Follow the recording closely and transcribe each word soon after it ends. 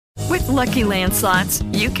Lucky Land Slots,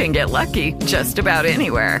 you can get lucky just about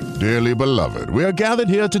anywhere. Dearly beloved, we are gathered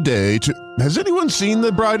here today to... Has anyone seen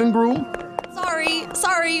the bride and groom?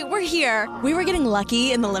 Sorry, we're here. We were getting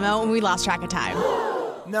lucky in the limo and we lost track of time.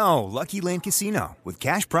 No, Lucky Land Casino, with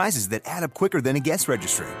cash prizes that add up quicker than a guest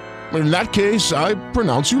registry. In that case, I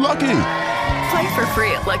pronounce you lucky. Play for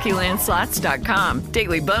free at LuckyLandSlots.com.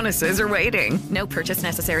 Daily bonuses are waiting. No purchase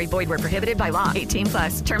necessary. Void where prohibited by law.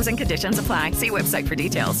 18+. Terms and conditions apply. See website for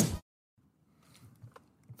details.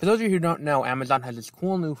 For those of you who don't know, Amazon has this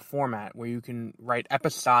cool new format where you can write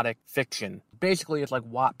episodic fiction. Basically, it's like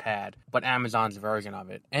Wattpad, but Amazon's version of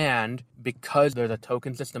it. And because there's a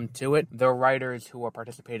token system to it, the writers who are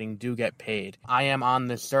participating do get paid. I am on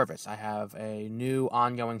this service. I have a new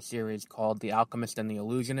ongoing series called The Alchemist and the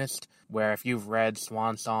Illusionist, where if you've read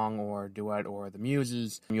Swan Song or Duet or The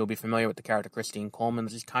Muses, you'll be familiar with the character Christine Coleman.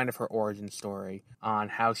 This is kind of her origin story on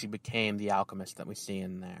how she became the alchemist that we see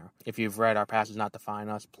in there. If you've read Our Past Does Not Define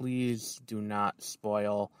Us, please do not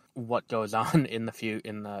spoil what goes on in the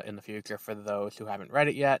future for those who haven't read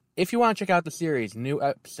it yet. If you want to check out the series, new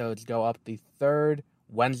episodes go up the third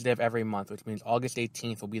Wednesday of every month, which means August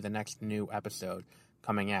 18th will be the next new episode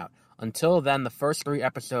coming out. Until then, the first 3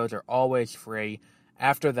 episodes are always free.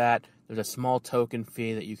 After that, there's a small token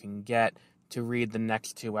fee that you can get to read the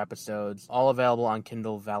next 2 episodes, all available on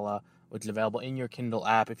Kindle Vella, which is available in your Kindle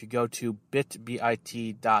app. If you go to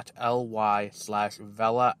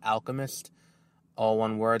bit.ly/Vella Alchemist, all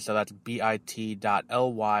one word, so that's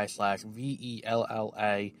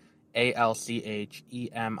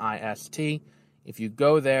bit.ly/VELLA-ALCHEMIST. If you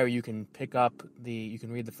go there, you can you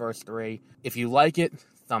can read the first 3. If you like it,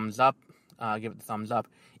 thumbs up, give it the thumbs up.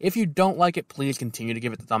 If you don't like it, please continue to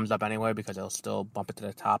give it the thumbs up anyway, because it'll still bump it to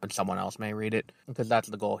the top and someone else may read it, because that's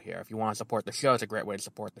the goal here. If you want to support the show, it's a great way to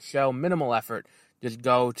support the show. Minimal effort. Just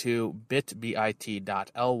go to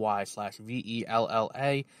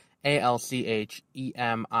bit.ly/VELLA-ALCHEMIST.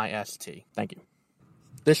 Thank you.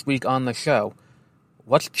 This week on the show,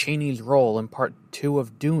 what's Cheney's role in Part 2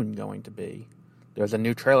 of Dune going to be? There's a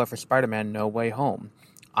new trailer for Spider-Man No Way Home.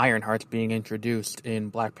 Ironheart's being introduced in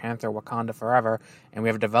Black Panther Wakanda Forever, and we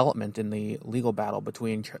have a development in the legal battle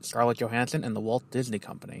between Scarlett Johansson and the Walt Disney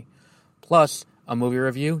Company. Plus, a movie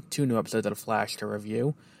review, 2 new episodes of The Flash to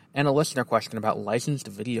review, and a listener question about licensed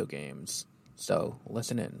video games. So,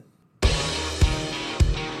 listen in.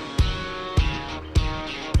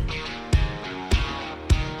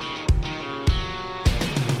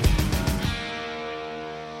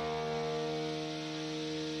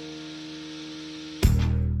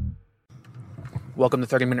 Welcome to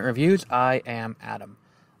 30-Minute Reviews. I am Adam.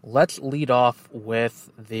 Let's lead off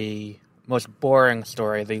with the most boring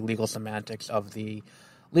story, the legal semantics of the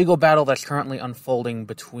legal battle that's currently unfolding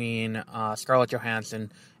between Scarlett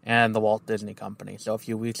Johansson and the Walt Disney Company. So a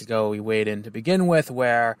few weeks ago, we weighed in to begin with,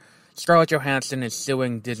 where Scarlett Johansson is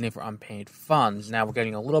suing Disney for unpaid funds. Now we're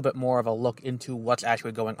getting a little bit more of a look into what's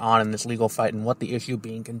actually going on in this legal fight and what the issue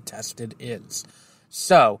being contested is.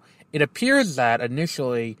 So it appears that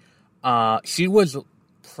initially she was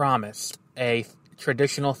promised a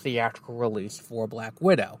traditional theatrical release for Black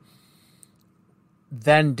Widow.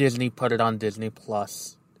 Then Disney put it on Disney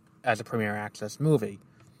Plus as a premiere access movie.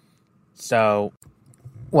 So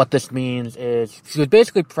what this means is she was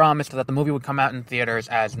basically promised that the movie would come out in theaters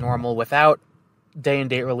as normal without day and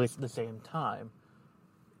date release at the same time.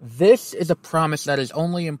 This is a promise that is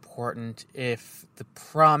only important if the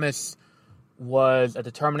promise was a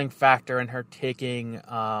determining factor in her taking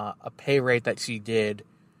a pay rate that she did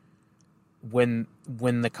when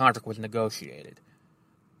the contract was negotiated.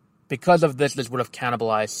 Because of this would have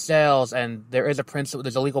cannibalized sales, and there's a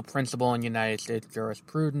legal principle in United States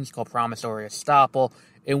jurisprudence called promissory estoppel,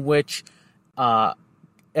 in which a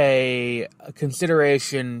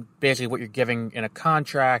consideration, basically what you're giving in a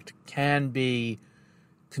contract, can be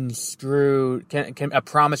construed, a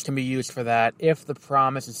promise can be used for that if the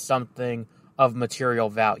promise is something of material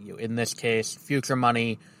value. In this case, future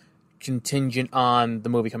money contingent on the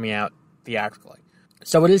movie coming out theatrically.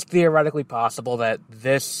 So it is theoretically possible that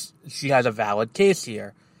she has a valid case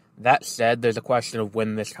here. That said, there's a question of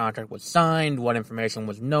when this contract was signed, what information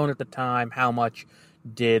was known at the time, how much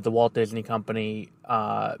did the Walt Disney Company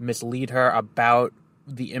mislead her about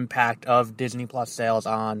the impact of Disney Plus sales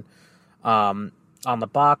on the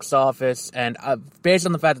box office, and based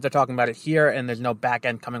on the fact that they're talking about it here and there's no back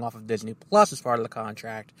end coming off of Disney Plus as part of the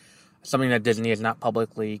contract, something that Disney has not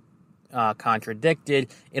publicly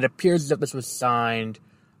contradicted, it appears as if this was signed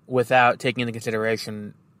without taking into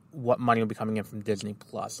consideration what money will be coming in from Disney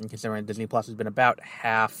Plus, and considering Disney Plus has been about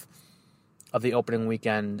half of the opening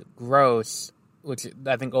weekend gross which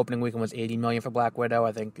I think opening weekend was $80 million for Black Widow.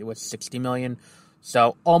 I think it was $60 million.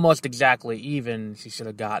 So almost exactly even she should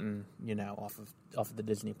have gotten, off of the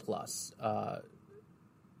Disney Plus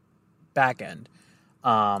back end.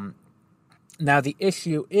 Now the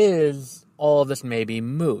issue is all of this may be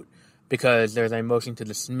moot because there's a motion to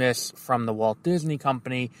dismiss from the Walt Disney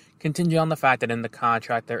Company contingent on the fact that in the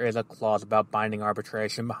contract there is a clause about binding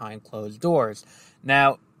arbitration behind closed doors.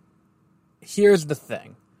 Now, here's the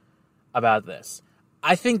thing about this.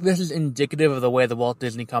 I think this is indicative of the way the Walt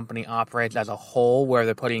Disney Company operates as a whole, where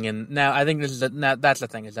they're putting in... Now, I think that's the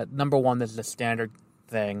thing, is that, number one, this is a standard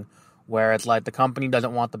thing, where it's like the company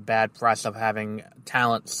doesn't want the bad press of having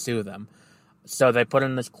talent sue them. So they put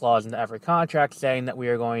in this clause into every contract saying that we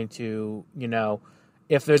are going to,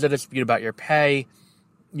 if there's a dispute about your pay,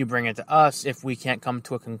 you bring it to us. If we can't come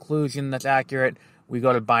to a conclusion that's accurate, we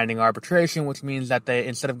go to binding arbitration, which means that they,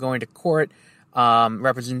 instead of going to court,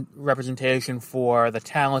 representation for the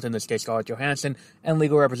talent, in this case Scarlett Johansson, and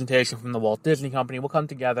legal representation from the Walt Disney Company will come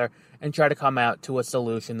together and try to come out to a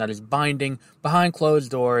solution that is binding, behind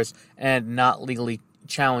closed doors, and not legally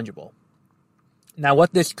challengeable. Now,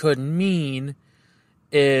 what this could mean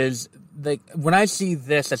is, when I see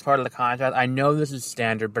this as part of the contract, I know this is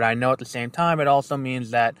standard, but I know at the same time it also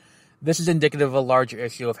means that this is indicative of a larger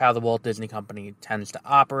issue of how the Walt Disney Company tends to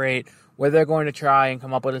operate, where they're going to try and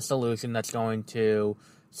come up with a solution that's going to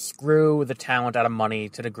screw the talent out of money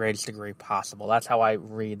to the greatest degree possible. That's how I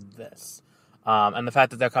read this. And the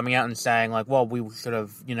fact that they're coming out and saying, like, well, we should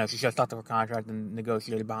have, she should have stuck to her contract and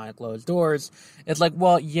negotiated behind closed doors. It's like,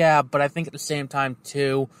 well, yeah, but I think at the same time,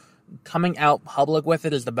 too, coming out public with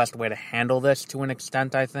it is the best way to handle this to an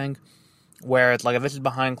extent, I think. Where it's like, if this is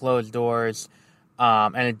behind closed doors,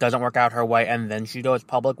 and it doesn't work out her way, and then she goes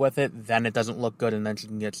public with it, then it doesn't look good, and then she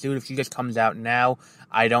can get sued. If she just comes out now,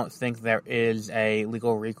 I don't think there is a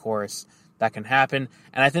legal recourse that can happen.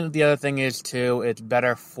 And I think the other thing is, too, it's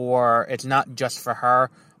not just for her,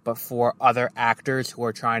 but for other actors who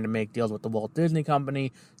are trying to make deals with the Walt Disney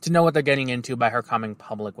Company to know what they're getting into by her coming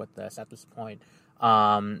public with this at this point.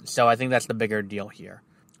 So I think that's the bigger deal here.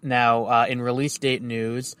 Now, in release date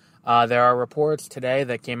news, there are reports today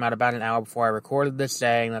that came out about an hour before I recorded this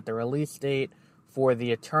saying that the release date for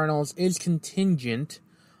the Eternals is contingent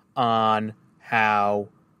on how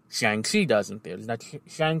Shang-Chi does in theaters. Now,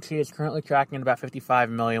 Shang-Chi is currently tracking at about $55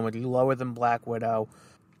 million, which is lower than Black Widow,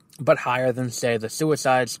 but higher than, say, the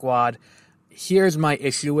Suicide Squad. Here's my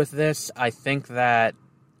issue with this. I think that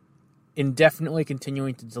indefinitely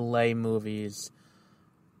continuing to delay movies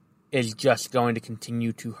is just going to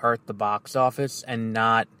continue to hurt the box office and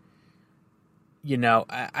not,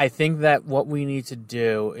 I think that what we need to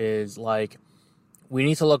do is, we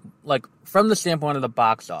need to look, from the standpoint of the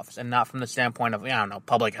box office and not from the standpoint of,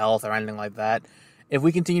 public health or anything like that. If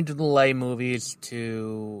we continue to delay movies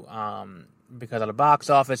because of the box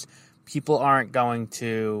office, people aren't going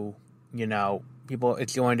to,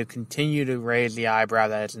 it's going to continue to raise the eyebrow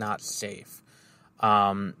that it's not safe.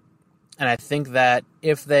 And I think that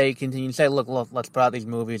if they continue to say, look, let's put out these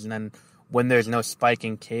movies, and then when there's no spike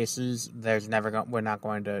in cases, we're not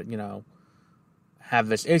going to, have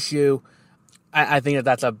this issue. I think that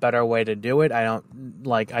that's a better way to do it. I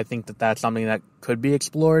think that that's something that could be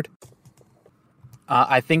explored.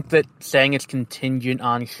 I think that saying it's contingent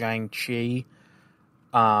on Shang-Chi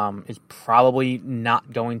is probably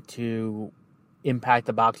not going to impact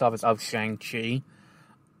the box office of Shang-Chi.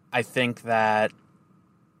 I think that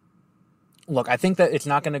it's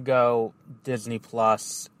not going to go Disney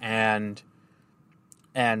Plus and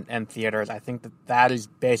theaters. I think that is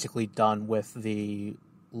basically done with the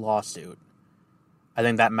lawsuit. I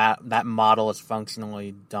think that model is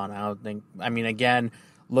functionally done. Again,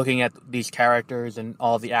 looking at these characters and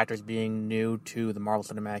all of the actors being new to the Marvel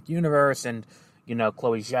Cinematic Universe, and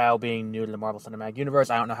Chloe Zhao being new to the Marvel Cinematic Universe,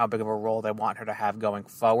 I don't know how big of a role they want her to have going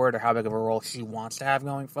forward, or how big of a role she wants to have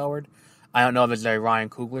going forward. I don't know if it's a Ryan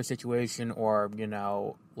Coogler situation or,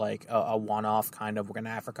 a one-off kind of, we're going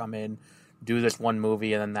to have her come in, do this one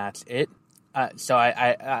movie, and then that's it. So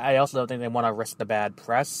I also don't think they want to risk the bad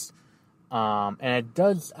press. And it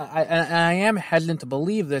does, I am hesitant to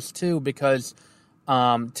believe this, too, because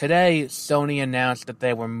today Sony announced that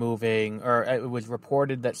they were moving, or it was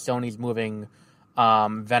reported that Sony's moving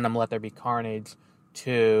Venom Let There Be Carnage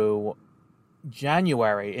to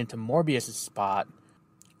January into Morbius' spot.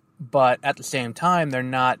 But at the same time, they're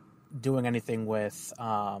not doing anything with,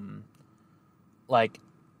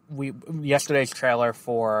 yesterday's trailer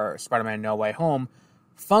for Spider-Man No Way Home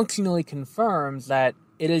functionally confirms that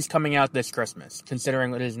it is coming out this Christmas,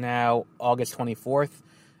 considering it is now August 24th.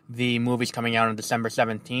 The movie's coming out on December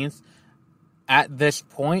 17th. At this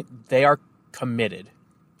point, they are committed,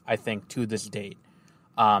 I think, to this date.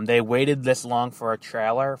 They waited this long for a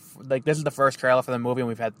trailer. Like, this is the first trailer for the movie, and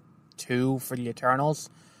we've had 2 for the Eternals.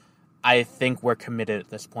 I think we're committed at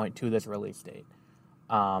this point to this release date.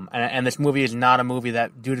 And this movie is not a movie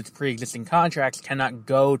that, due to its pre-existing contracts, cannot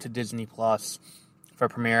go to Disney Plus for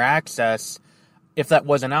premiere access. If that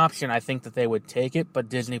was an option, I think that they would take it, but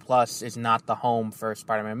Disney Plus is not the home for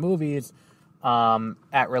Spider-Man movies.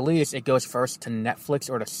 At release, it goes first to Netflix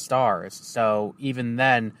or to Starz. So even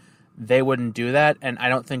then, they wouldn't do that, and I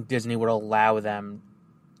don't think Disney would allow them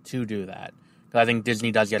to do that. Because I think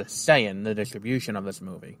Disney does get a say in the distribution of this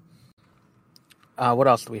movie. What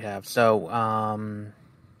else do we have? So, I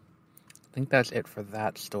think that's it for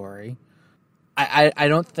that story. I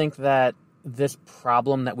don't think that this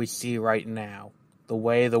problem that we see right now, the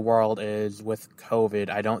way the world is with COVID,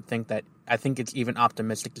 I think it's even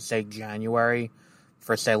optimistic to say January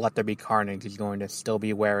for, say, Let There Be Carnage is going to still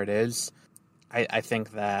be where it is. I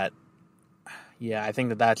think that's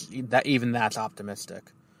optimistic.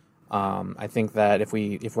 I think that if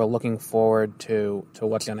we're looking forward to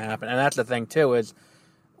what's going to happen, and that's the thing too, is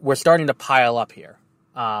we're starting to pile up here.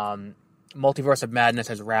 Multiverse of Madness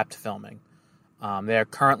has wrapped filming. They are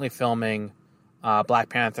currently filming Black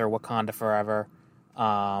Panther: Wakanda Forever,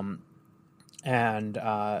 and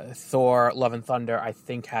Thor: Love and Thunder, I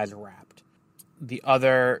think, has wrapped. The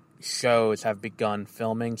other shows have begun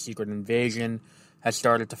filming. Secret Invasion has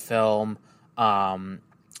started to film. I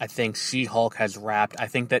think She-Hulk has wrapped. I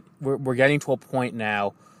think that we're getting to a point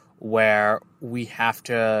now where we have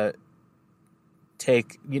to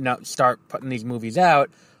start putting these movies out.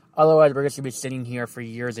 Otherwise, we're going to be sitting here for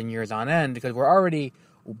years and years on end, because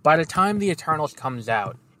by the time the Eternals comes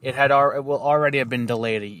out, it will already have been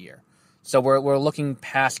delayed a year. So we're looking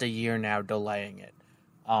past a year now, delaying it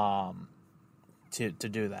to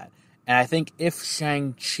do that. And I think if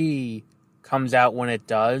Shang-Chi comes out when it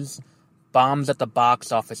does, bombs at the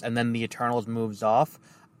box office, and then the Eternals moves off,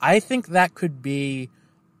 I think that could be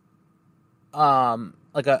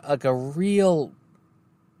like a real,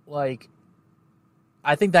 like,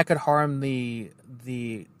 I think that could harm the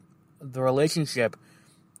relationship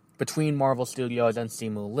between Marvel Studios and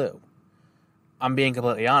Simu Liu. I'm being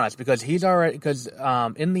completely honest, because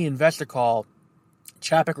in the investor call,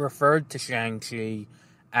 Chapek referred to Shang-Chi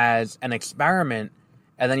as an experiment,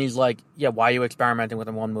 and then he's like, yeah, why are you experimenting with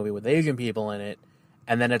one movie with Asian people in it?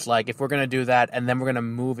 And then it's like, if we're going to do that, and then we're going to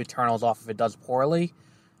move Eternals off if it does poorly,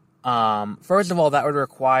 first of all, that would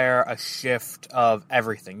require a shift of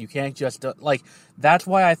everything. You can't just, that's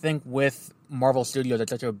why I think with Marvel Studios,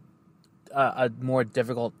 it's such a more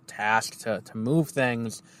difficult task to move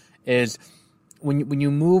things, is when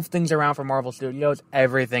you move things around for Marvel Studios,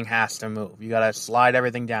 everything has to move. You got to slide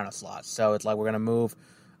everything down a slot. So it's like, we're going to move,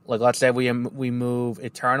 like, let's say we move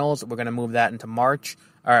Eternals, we're going to move that into March.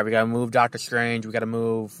 All right, we got to move Doctor Strange, we got to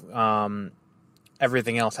move,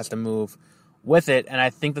 everything else has to move with it. And I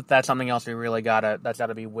think that that's something else that's got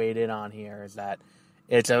to be weighed in on here, is that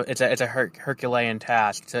it's a Herculean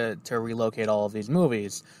task to relocate all of these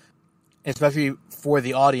movies, especially for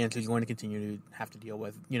the audience who's going to continue to have to deal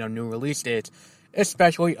with, new release dates,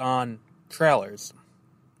 especially on trailers.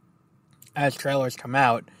 As trailers come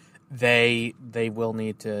out, they will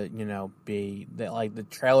need to, the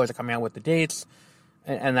trailers are coming out with the dates,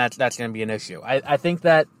 and that's going to be an issue. I think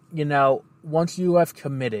that, once you have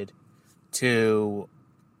committed to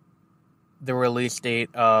the release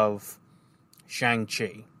date of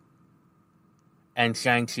Shang-Chi, and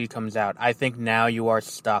Shang-Chi comes out, I think now you are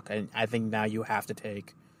stuck, and I think now you have to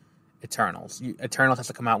take Eternals. Eternals has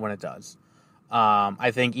to come out when it does.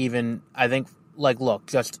 Look,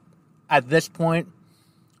 just at this point,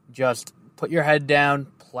 just put your head down,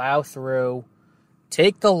 plow through,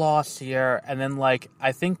 take the loss here, and then,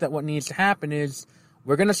 I think that what needs to happen is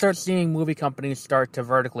we're going to start seeing movie companies start to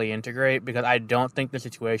vertically integrate, because I don't think the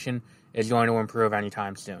situation is going to improve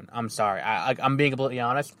anytime soon. I'm sorry. I'm being completely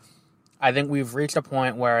honest. I think we've reached a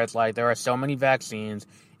point where it's like, there are so many vaccines.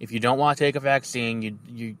 If you don't want to take a vaccine,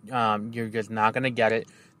 you're just not going to get it.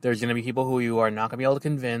 There's going to be people who you are not going to be able to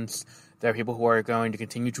convince. There are people who are going to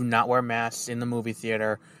continue to not wear masks in the movie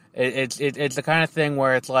theater. It's the kind of thing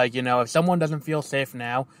where it's like, if someone doesn't feel safe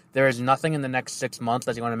now, there is nothing in the next 6 months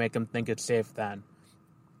that's going to make them think it's safe then.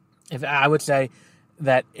 I would say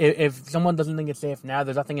that if someone doesn't think it's safe now,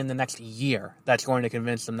 there's nothing in the next year that's going to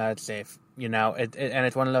convince them that it's safe. And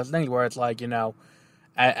it's one of those things where it's like,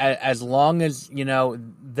 as long as,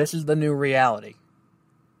 this is the new reality.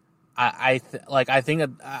 I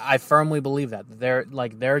firmly believe that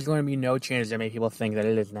there's going to be no change that make people think that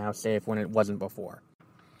it is now safe when it wasn't before.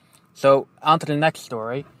 So on to the next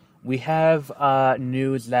story. We have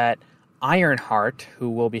news that Ironheart, who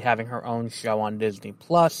will be having her own show on Disney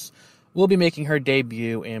Plus, will be making her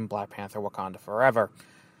debut in Black Panther: Wakanda Forever.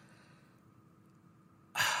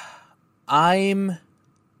 I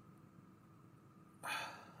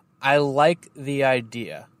like the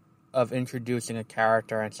idea of introducing a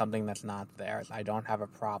character and something that's not theirs. I don't have a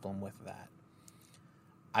problem with that.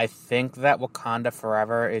 I think that Wakanda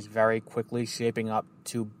Forever is very quickly shaping up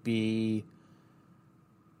to be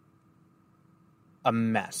a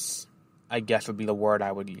mess, I guess would be the word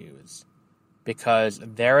I would use. Because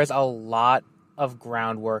there is a lot of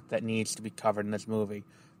groundwork that needs to be covered in this movie.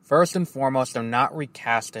 First and foremost, they're not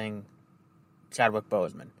recasting Chadwick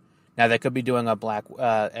Boseman. Now, they could be doing a Batwoman,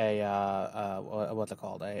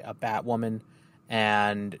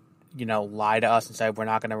 and, lie to us and say, we're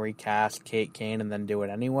not going to recast Kate Kane and then do it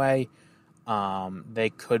anyway. They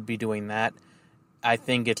could be doing that. I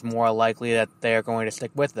think it's more likely that they're going to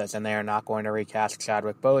stick with this, and they are not going to recast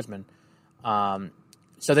Chadwick Boseman.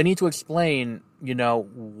 So they need to explain,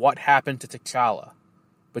 what happened to T'Challa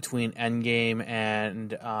between Endgame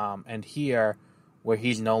and here, where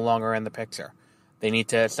he's no longer in the picture. They need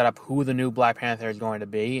to set up who the new Black Panther is going to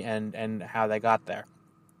be and how they got there.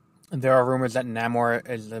 There are rumors that Namor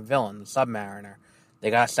is the villain, the Submariner.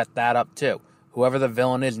 They got to set that up too. Whoever the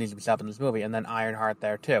villain is needs to be set up in this movie, and then Ironheart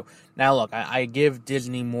there too. Now, look, I give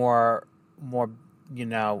Disney more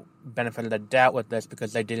benefit of the doubt with this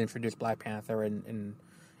because they did introduce Black Panther in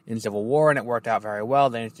Civil War, and it worked out very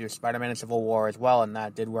well. They introduced Spider-Man in Civil War as well, and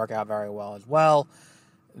that did work out very well as well.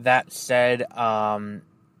 That said,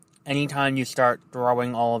 anytime you start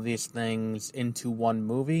throwing all of these things into one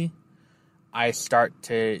movie, I start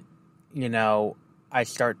to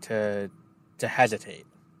hesitate.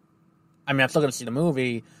 I mean, I'm still going to see the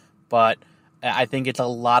movie, but I think it's a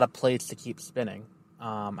lot of plates to keep spinning.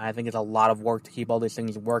 I think it's a lot of work to keep all these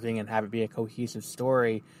things working and have it be a cohesive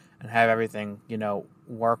story and have everything,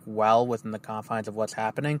 work well within the confines of what's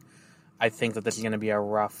happening. I think that this is going to be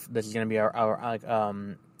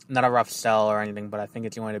not a rough sell or anything, but I think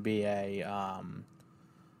it's going to be it's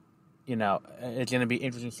going to be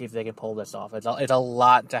interesting to see if they can pull this off. It's a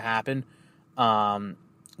lot to happen.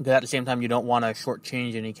 Because at the same time, you don't want to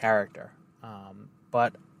shortchange any character.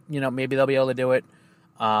 But, maybe they'll be able to do it.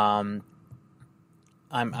 I'm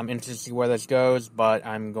interested to see where this goes, but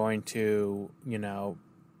I'm going to,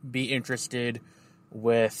 be interested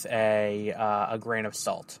with a grain of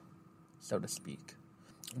salt, so to speak.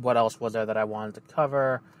 What else was there that I wanted to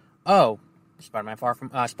cover? Oh,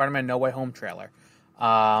 Spider-Man No Way Home trailer.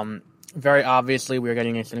 Very obviously, we're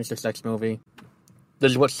getting a Sinister Six movie.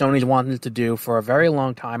 This is what Sony's wanted to do for a very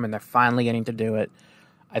long time, and they're finally getting to do it.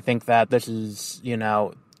 I think that this is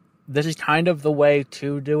kind of the way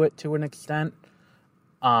to do it to an extent.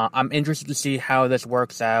 I'm interested to see how this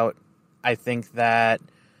works out. I think that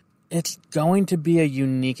it's going to be a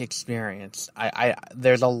unique experience.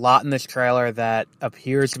 There's a lot in this trailer that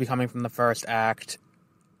appears to be coming from the first act,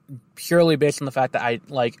 purely based on the fact that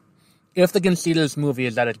if the conceit of this movie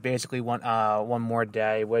is that it's basically one more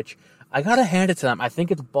day, which I gotta hand it to them. I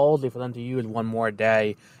think it's ballsy for them to use One More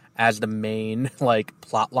Day as the main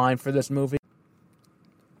plot line for this movie.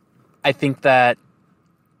 I think that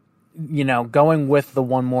going with the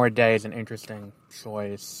One More Day is an interesting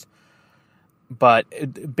choice. But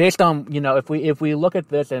based on if we look at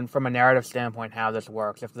this and from a narrative standpoint how this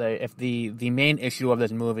works, if the main issue of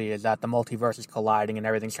this movie is that the multiverse is colliding and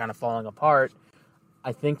everything's kind of falling apart,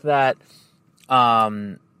 I think that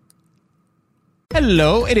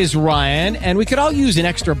Hello, it is Ryan, and we could all use an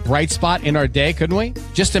extra bright spot in our day, couldn't we?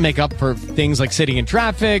 Just to make up for things like sitting in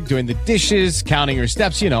traffic, doing the dishes, counting your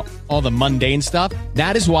steps, all the mundane stuff.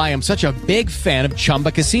 That is why I'm such a big fan of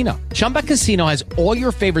Chumba Casino. Chumba Casino has all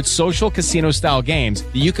your favorite social casino-style games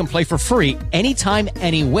that you can play for free anytime,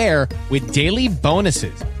 anywhere with daily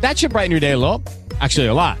bonuses. That should brighten your day a little. Actually,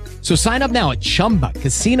 a lot. So sign up now at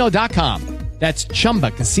ChumbaCasino.com. That's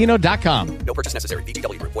ChumbaCasino.com. No purchase necessary.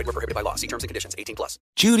 VGW Group. Void where prohibited by law. See terms and conditions. 18+.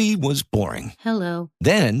 Judy was boring. Hello.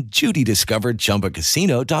 Then Judy discovered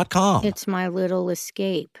ChumbaCasino.com. It's my little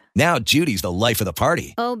escape. Now Judy's the life of the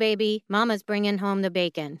party. Oh, baby, mama's bringing home the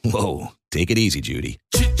bacon. Whoa, take it easy, Judy.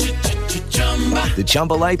 The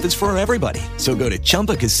Chumba life is for everybody. So go to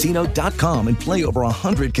ChumbaCasino.com and play over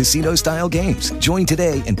 100 casino-style games. Join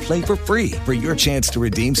today and play for free for your chance to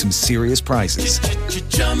redeem some serious prizes.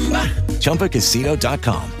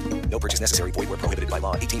 ChumbaCasino.com. No purchase necessary. Void where prohibited by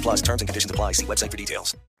law. 18+. Terms and conditions apply. See website for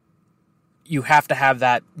details. You have to have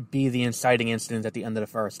that be the inciting incident at the end of the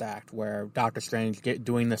first act, where Doctor Strange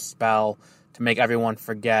doing this spell to make everyone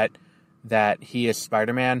forget that he is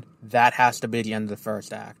Spider-Man. That has to be the end of the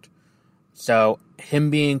first act. So him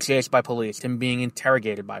being chased by police, him being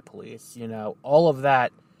interrogated by police, all of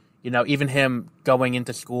that, even him going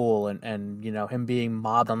into school and him being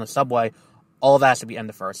mobbed on the subway, all of that has to be end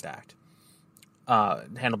of first act,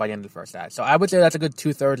 handled by the end of the first act. So I would say that's a good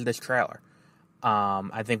 2/3 of this trailer.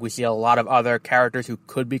 I think we see a lot of other characters who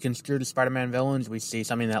could be construed as Spider-Man villains. We see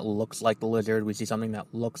something that looks like the Lizard. We see something that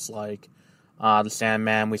looks like the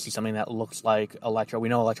Sandman. We see something that looks like Electro. We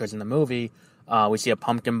know Electro's in the movie. We see a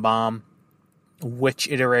Pumpkin Bomb. Which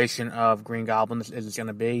iteration of Green Goblin is it going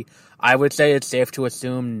to be? I would say it's safe to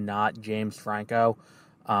assume not James Franco.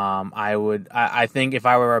 I think if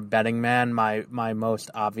I were a betting man, my most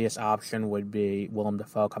obvious option would be Willem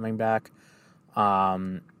Dafoe coming back.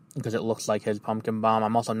 Because it looks like his Pumpkin Bomb.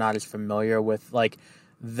 I'm also not as familiar with,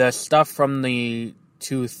 the stuff from the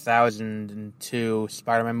 2002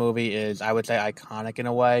 Spider-Man movie is, I would say, iconic in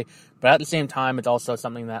a way. But at the same time, it's also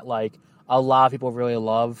something that, a lot of people really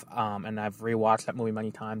love, and I've rewatched that movie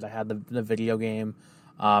many times. I had the video game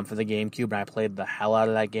for the GameCube, and I played the hell out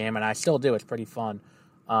of that game, and I still do. It's pretty fun.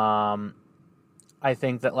 I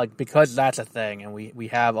think that, because that's a thing, and we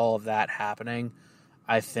have all of that happening,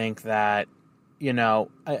 I think that,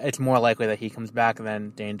 it's more likely that he comes back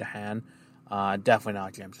than Dane DeHaan. Definitely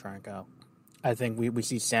not James Franco. I think we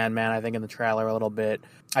see Sandman, I think, in the trailer a little bit.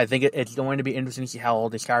 I think it's going to be interesting to see how all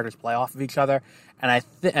these characters play off of each other. And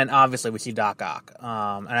and obviously we see Doc Ock.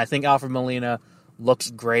 And I think Alfred Molina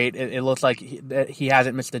looks great. It looks like he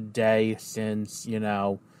hasn't missed a day since,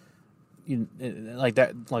 a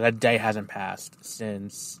day hasn't passed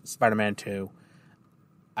since Spider-Man 2.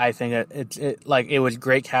 I think it was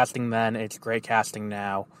great casting then. It's great casting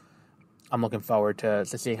now. I'm looking forward to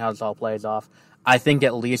seeing how this all plays off. I think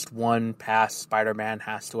at least one past Spider-Man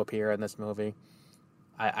has to appear in this movie.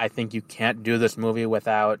 I think you can't do this movie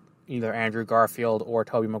without either Andrew Garfield or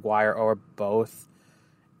Tobey Maguire or both.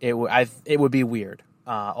 It would be weird,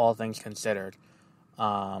 all things considered. So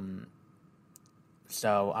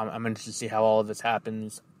I'm interested to see how all of this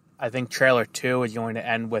happens. I think trailer 2 is going to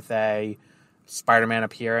end with a Spider-Man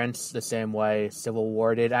appearance the same way Civil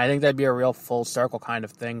War did. I think that'd be a real full circle kind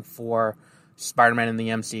of thing for Spider-Man in the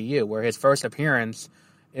MCU, where his first appearance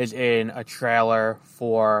is in a trailer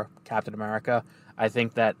for Captain America. I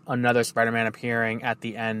think that another Spider-Man appearing at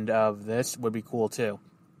the end of this would be cool too.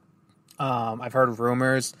 I've heard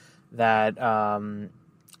rumors that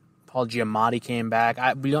Paul Giamatti came back.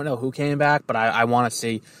 We don't know who came back, but I want to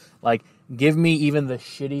see, give me even the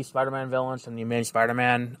shitty Spider-Man villains from the Amazing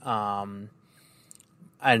Spider-Man.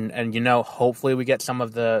 And hopefully we get some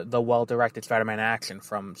of the well-directed Spider-Man action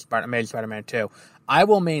from Amazing Spider-Man 2. I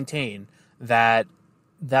will maintain that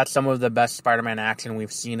some of the best Spider-Man action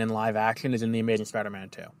we've seen in live action is in the Amazing Spider-Man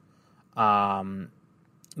 2.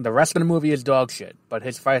 The rest of the movie is dog shit, but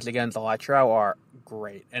his fights against Electro are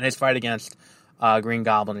great. And his fight against Green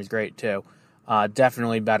Goblin is great, too.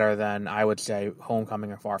 Definitely better than, I would say,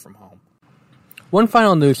 Homecoming or Far From Home. One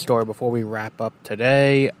final news story before we wrap up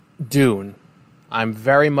today. Dune. I'm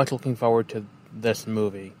very much looking forward to this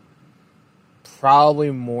movie.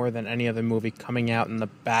 Probably more than any other movie coming out in the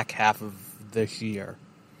back half of this year.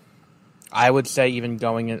 I would say even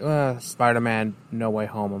going in Spider-Man No Way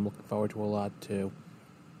Home, I'm looking forward to a lot too.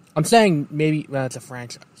 I'm saying maybe it's a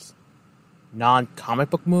franchise. Non-comic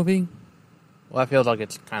book movie? Well, that feels like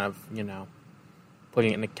it's kind of,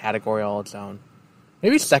 putting it in a category all its own.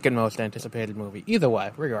 Maybe second most anticipated movie. Either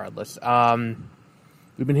way, regardless.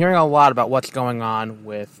 We've been hearing a lot about what's going on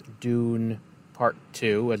with Dune Part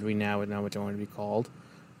 2, as we now know it's going to be called.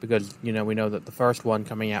 Because, we know that the first one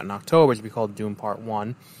coming out in October is going to be called Dune Part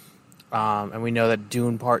 1. And we know that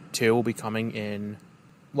Dune Part 2 will be coming in...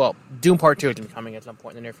 Well, Dune Part 2 is going to be coming at some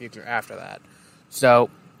point in the near future after that. So,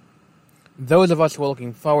 those of us who are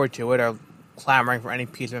looking forward to it are clamoring for any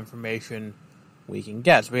piece of information we can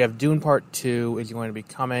get. So we have Dune Part 2 is going to be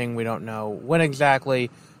coming. We don't know when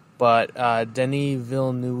exactly... But Denis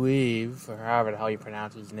Villeneuve, or however the hell you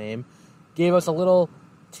pronounce his name, gave us a little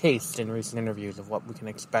taste in recent interviews of what we can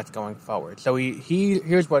expect going forward. So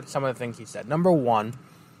here's what some of the things he said. Number one,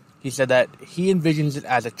 he said that he envisions it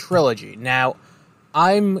as a trilogy. Now,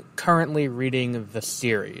 I'm currently reading the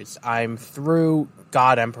series. I'm through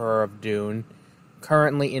God Emperor of Dune,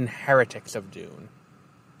 currently in Heretics of Dune.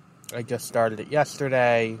 I just started it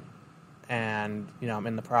yesterday, and, I'm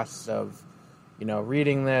in the process of...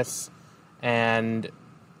 reading this, and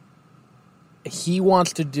he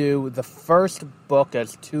wants to do the first book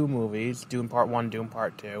as 2 movies, Dune Part 1, Dune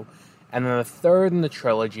Part 2, and then the third in the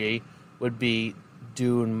trilogy would be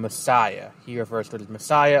Dune Messiah. He refers to it as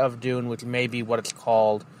Messiah of Dune, which may be what it's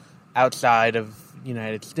called outside of the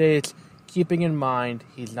United States, keeping in mind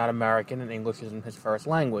he's not American and English isn't his first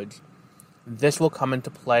language. this will come into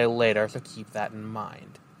play later, so keep that in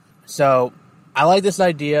mind. So, I like this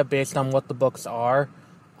idea based on what the books are.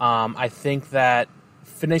 I think that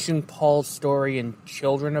finishing Paul's story in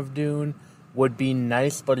Children of Dune would be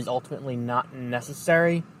nice, but is ultimately not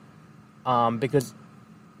necessary. Because,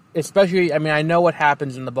 especially, I mean, I know what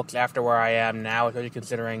happens in the books after Where I Am now, especially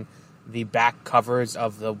considering the back covers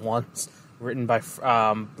of the ones written by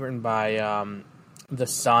the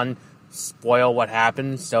Sun spoil what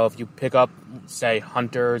happens. So if you pick up, say,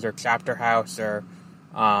 Hunters or Chapter House or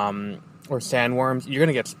Sandworms, you're going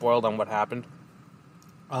to get spoiled on what happened.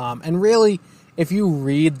 And really, if you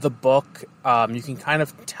read the book, you can kind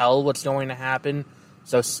of tell what's going to happen.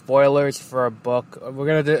 So spoilers for a book,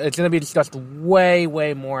 it's going to be discussed way,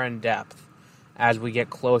 way more in depth as we get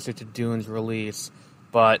closer to Dune's release.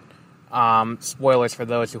 But spoilers for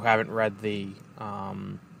those who haven't read the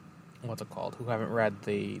who haven't read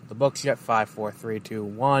the books yet. 5, 4, 3, 2,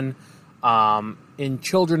 1. In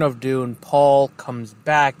Children of Dune, Paul comes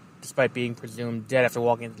back despite being presumed dead after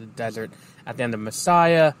walking into the desert at the end of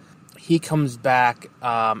Messiah. He comes back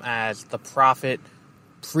as the prophet,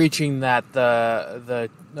 preaching that the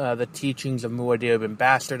teachings of Muad'Dib have been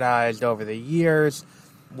bastardized over the years,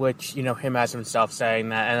 which, him as himself saying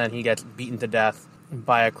that, and then he gets beaten to death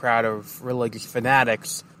by a crowd of religious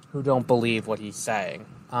fanatics who don't believe what he's saying.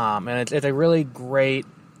 And it's a really great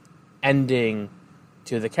ending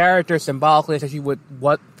to the character, symbolically, especially with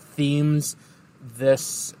what themes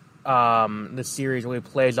this series really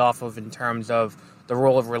plays off of in terms of the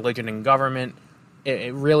role of religion and government.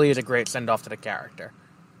 It really is a great send-off to the character.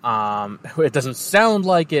 It doesn't sound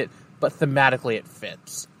like it, but thematically it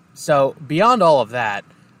fits. So, beyond all of that,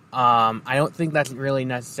 I don't think that's really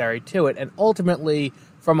necessary to it. And ultimately,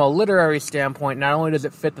 from a literary standpoint, not only does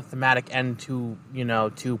it fit the thematic end to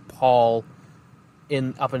Paul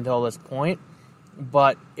up until this point,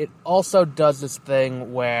 but it also does this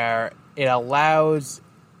thing where it allows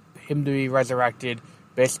him to be resurrected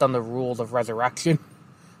based on the rules of resurrection,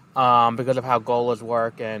 because of how Golas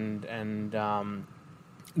work and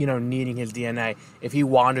needing his DNA. If he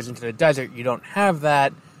wanders into the desert, you don't have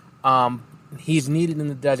that. He's needed in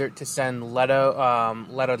the desert to send Leto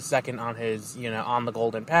II on his, on the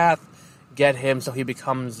Golden Path, get him so he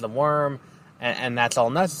becomes the worm, and that's all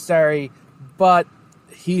necessary. But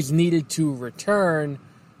he's needed to return,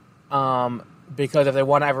 because if they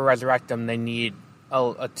want to ever resurrect him, they need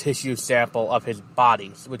a tissue sample of his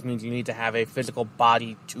body, which means you need to have a physical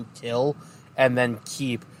body to kill, and then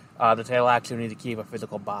keep the Tleilaxu need to keep a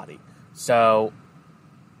physical body. So,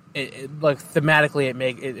 thematically,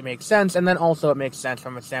 it makes sense, and then also it makes sense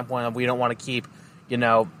from a standpoint of we don't want to keep,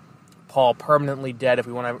 Paul permanently dead. If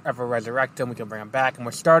we want to ever resurrect him, we can bring him back. And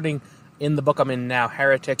we're starting in the book I'm in now,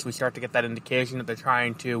 Heretics. We start to get that indication that they're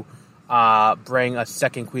trying to bring a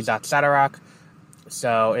second Kwisatz Haderach.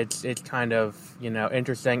 So it's kind of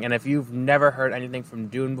interesting. And if you've never heard anything from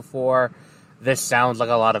Dune before, this sounds like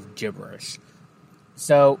a lot of gibberish.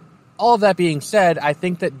 So, all of that being said, I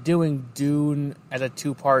think that doing Dune as a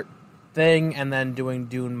 2-part thing and then doing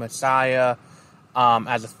Dune Messiah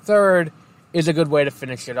as a third is a good way to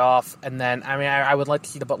finish it off. And then, I would like to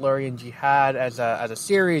see the Butlerian Jihad as a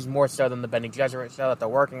series, more so than the Bene Gesserit show that they're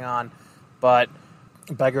working on. But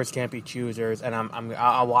beggars can't be choosers, and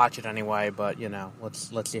I'll watch it anyway. But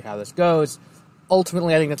let's see how this goes.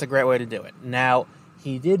 Ultimately, I think that's a great way to do it. Now,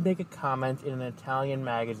 he did make a comment in an Italian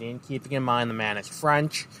magazine, keeping in mind the man is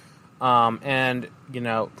French. And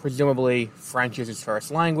presumably French is his first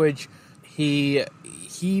language. He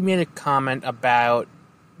made a comment about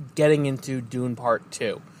getting into Dune Part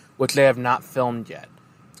 2, which they have not filmed yet.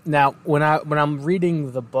 Now, when I'm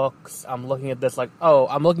reading the books, I'm looking at this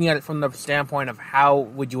I'm looking at it from the standpoint of how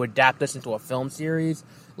would you adapt this into a film series?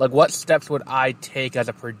 Like, what steps would I take as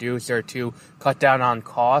a producer to cut down on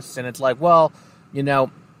costs? And it's what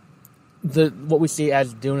we see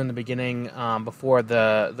as Dune in the beginning, before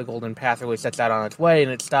the Golden Path really sets out on its way,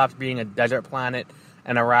 and it stops being a desert planet,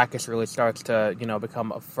 and Arrakis really starts to,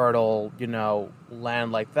 become a fertile,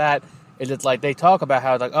 land like that. It's they talk about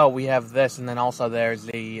how we have this, and then also there's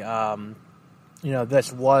the,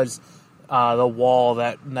 this was the wall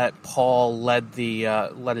that Paul led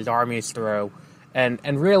his armies through,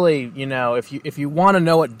 and really, if you want to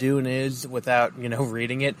know what Dune is without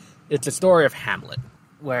reading it, it's a story of Hamlet.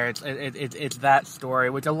 Where it's that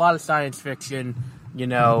story, which a lot of science fiction,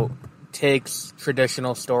 takes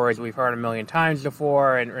traditional stories we've heard a million times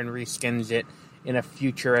before and reskins it in a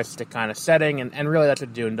futuristic kind of setting, and really that's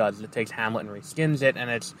what Dune does. It takes Hamlet and reskins it,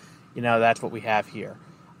 and it's, that's what we have here.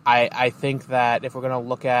 I think that if we're going to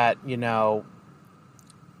look at,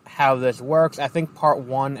 how this works, I think Part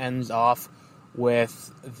 1 ends off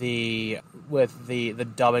with the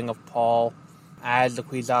dubbing of Paul as the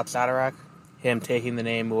Kwisatz Haderach, him taking the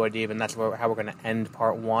name Muad'Dib, and that's how we're going to end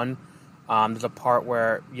part 1. There's a part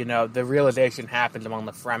where, the realization happens among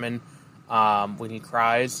the Fremen when he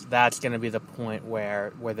cries. That's going to be the point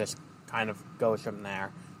where this kind of goes from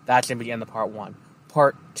there. That's going to be the end of part 1.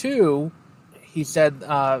 Part 2, he said,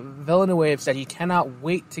 Villeneuve said he cannot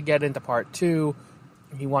wait to get into part 2.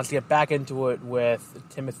 He wants to get back into it with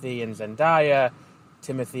Timothy and Zendaya.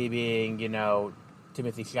 Timothy being,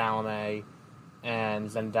 Timothy Chalamet, and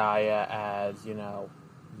Zendaya as,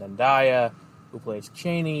 Zendaya, who plays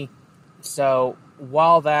Chani. So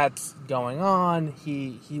while that's going on,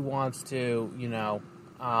 he wants to, he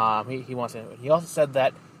wants to. He also said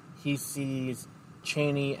that he sees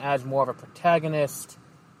Chani as more of a protagonist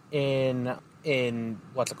in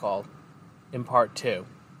what's it called? In part 2.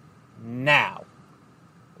 Now,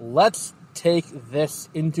 let's take this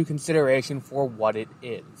into consideration for what it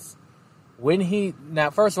is. Now,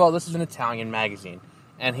 first of all, this is an Italian magazine,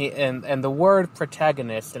 and the word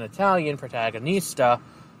protagonist in Italian, protagonista,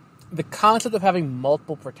 the concept of having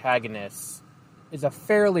multiple protagonists is a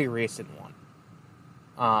fairly recent one.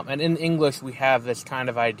 And in English, we have this kind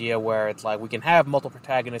of idea where it's like we can have multiple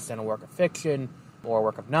protagonists in a work of fiction or a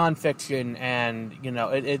work of nonfiction, and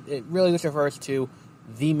it really just refers to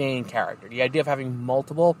the main character. The idea of having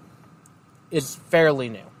multiple is fairly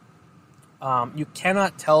new. You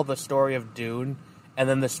cannot tell the story of Dune and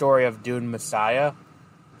then the story of Dune Messiah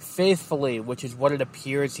faithfully, which is what it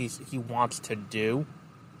appears he wants to do.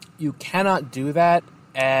 You cannot do that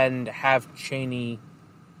and have Chani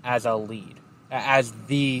as a lead, as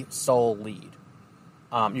the sole lead.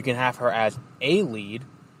 You can have her as a lead.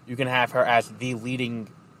 You can have her as the leading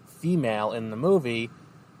female in the movie.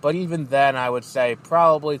 But even then, I would say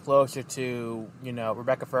probably closer to,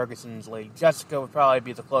 Rebecca Ferguson's Lady Jessica would probably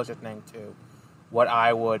be the closest thing to what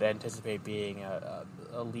I would anticipate being a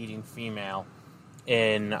leading female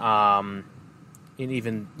in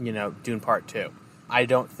even, Dune Part 2. I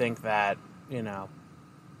don't think that,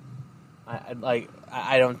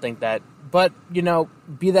 I don't think that, but,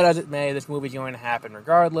 be that as it may, this movie's going to happen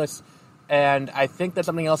regardless, and I think that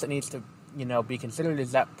something else that needs to be considered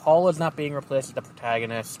is that Paul is not being replaced as the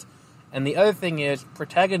protagonist. And the other thing is,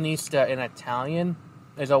 protagonista in Italian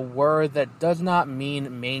is a word that does not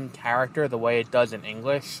mean main character the way it does in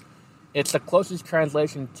English. It's the closest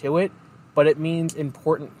translation to it, but it means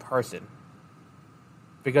important person.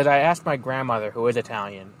 Because I asked my grandmother, who is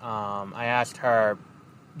Italian, I asked her,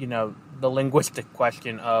 the linguistic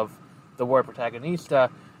question of the word protagonista,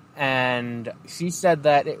 and she said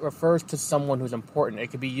that it refers to someone who's important. It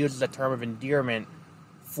could be used as a term of endearment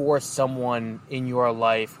for someone in your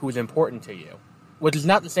life who's important to you, which is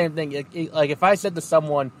not the same thing. Like, if I said to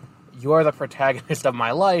someone, you're the protagonist of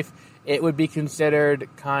my life, it would be considered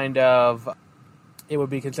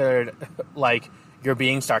like you're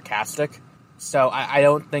being sarcastic. So I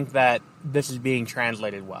don't think that this is being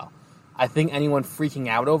translated well. I think anyone freaking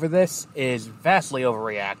out over this is vastly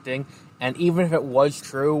overreacting. And even if it was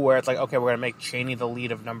true, where it's like, okay, we're going to make Chani the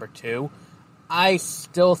lead of number 2, I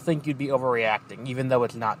still think you'd be overreacting, even though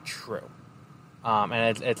it's not true.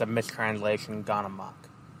 And it's a mistranslation gone amok.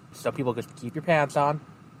 So people just keep your pants on.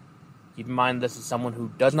 Keep in mind this is someone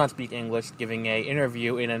who does not speak English giving an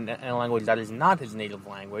interview in a language that is not his native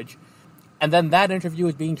language. And then that interview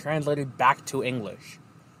is being translated back to English.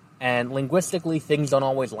 And linguistically, things don't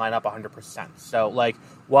always line up 100%. So,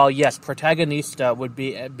 while yes, protagonista would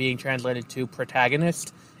be being translated to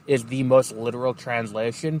protagonist is the most literal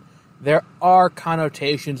translation, there are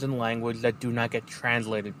connotations in language that do not get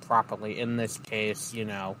translated properly. In this case,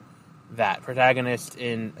 that protagonist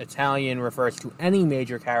in Italian refers to any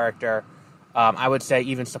major character. I would say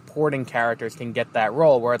even supporting characters can get that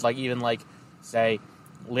role, where it's say,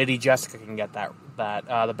 Lady Jessica can get that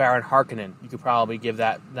the Baron Harkonnen, you could probably give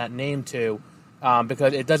that name to,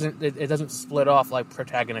 because it doesn't split off like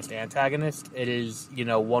protagonist antagonist. It is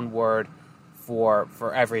one word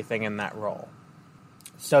for everything in that role.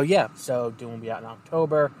 So Dune will be out in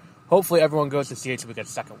October. Hopefully everyone goes to see it so we get a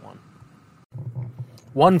second one.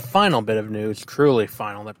 One final bit of news, truly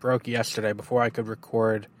final, that broke yesterday before I could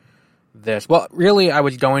record this. Well, really, I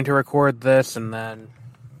was going to record this and then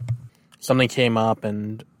something came up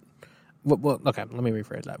and... Well, okay, let me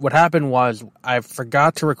rephrase that. What happened was I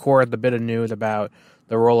forgot to record the bit of news about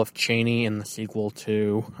the role of Chani in the sequel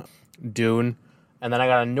to Dune, and then I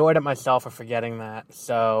got annoyed at myself for forgetting that.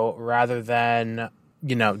 So rather than,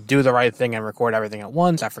 do the right thing and record everything at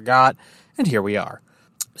once, I forgot, and here we are.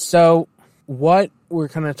 So what we're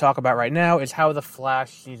going to talk about right now is how The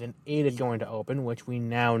Flash Season 8 is going to open, which we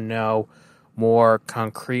now know more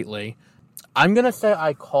concretely. I'm going to say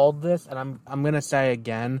I called this, and I'm going to say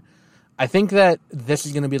again, I think that this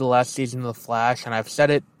is going to be the last season of The Flash, and I've said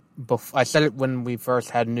it I said it when we first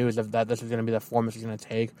had news of that this was going to be the form this was going to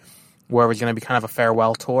take, where it was going to be kind of a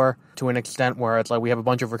farewell tour to an extent, where it's like we have a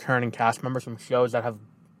bunch of returning cast members from shows that have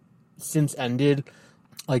since ended.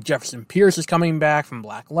 Like Jefferson Pierce is coming back from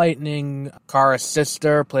Black Lightning. Kara's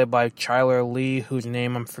sister, played by Chyler Lee, whose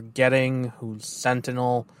name I'm forgetting, who's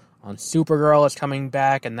Sentinel on Supergirl, is coming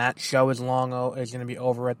back, and that show is going to be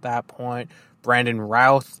over at that point. Brandon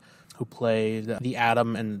Routh, who played the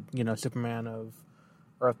Atom and Superman of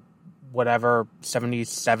Earth, whatever,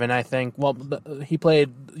 77, I think. Well, he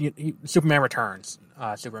played Superman Returns,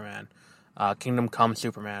 Superman, Kingdom Come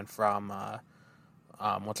Superman from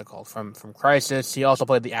from Crisis. He also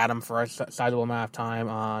played the Atom for a sizable amount of time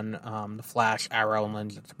on The Flash, Arrow, and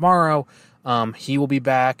Legends of Tomorrow. He will be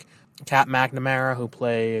back. Kat McNamara, who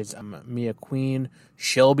plays Mia Queen,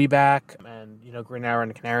 she'll be back. And Green Arrow and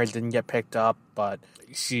the Canaries didn't get picked up, but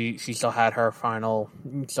she still had her final.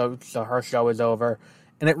 So her show is over.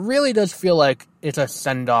 And it really does feel like it's a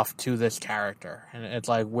send-off to this character. And it's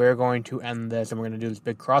like, we're going to end this, and we're going to do this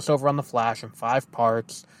big crossover on The Flash in 5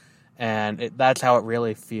 parts. And that's how it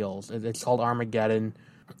really feels. It's called Armageddon.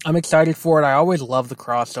 I'm excited for it. I always love the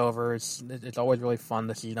crossovers. It's always really fun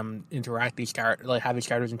to see them interact, have these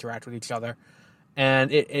characters interact with each other.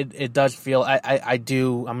 And it does feel, I'm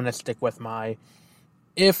going to stick with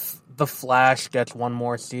if The Flash gets one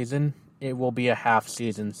more season, it will be a half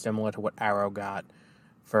season similar to what Arrow got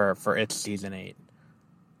for its season 8.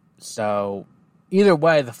 So either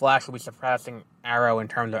way, The Flash will be surpassing Arrow in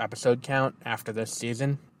terms of episode count after this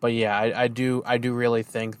season. But yeah, I do really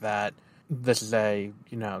think that this is a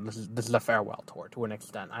farewell tour to an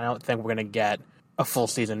extent. I don't think we're gonna get a full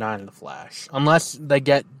season 9 of The Flash unless they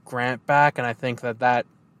get Grant back, and I think that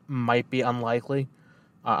might be unlikely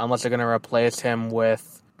unless they're gonna replace him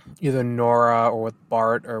with either Nora or with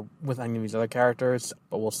Bart or with any of these other characters.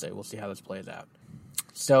 But we'll see. We'll see how this plays out.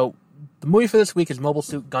 So the movie for this week is Mobile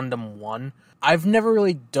Suit Gundam 1. I've never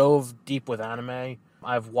really dove deep with anime.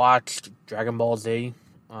 I've watched Dragon Ball Z.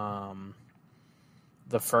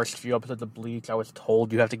 The first few episodes of Bleach, I was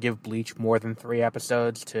told you have to give Bleach more than 3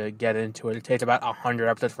 episodes to get into it. It takes about 100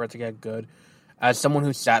 episodes for it to get good. As someone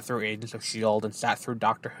who sat through Agents of S.H.I.E.L.D. and sat through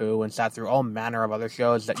Doctor Who and sat through all manner of other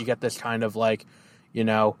shows, that you get this kind of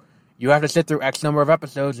you have to sit through X number of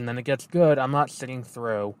episodes and then it gets good. I'm not sitting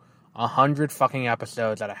through 100 fucking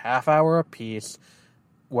episodes at a half hour apiece,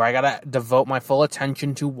 where I gotta devote my full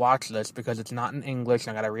attention to watch this because it's not in English,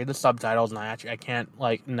 and I gotta read the subtitles, and I can't,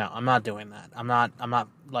 no, I'm not doing that. I'm not,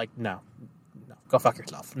 no, go fuck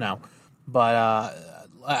yourself, no. But,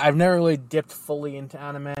 I've never really dipped fully into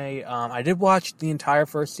anime. I did watch the entire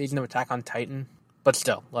first season of Attack on Titan, but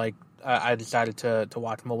still, I decided to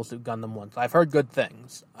watch Mobile Suit Gundam 1. So I've heard good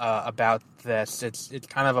things, about this. It's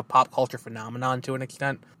kind of a pop culture phenomenon to an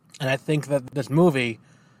extent, and I think that this movie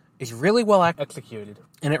is really well executed.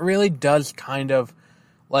 And it really does kind of,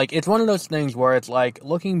 it's one of those things where it's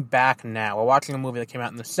looking back now, we're watching a movie that came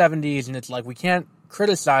out in the 70s, and it's we can't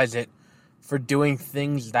criticize it for doing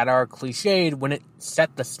things that are cliched when it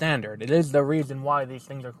set the standard. It is the reason why these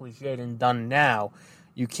things are cliched and done now.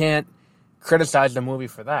 You can't criticize the movie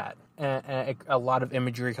for that. And a lot of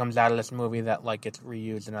imagery comes out of this movie that, gets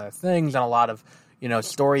reused in other things, and a lot of,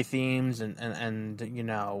 story themes, and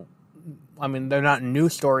I mean, they're not new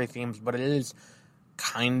story themes, but it is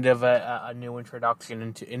kind of a new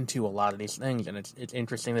introduction into a lot of these things, and it's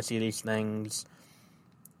interesting to see these things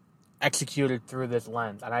executed through this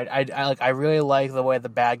lens. And I really like the way the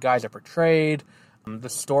bad guys are portrayed. The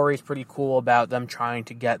story's pretty cool about them trying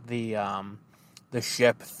to get the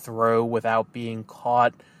ship through without being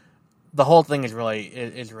caught. The whole thing is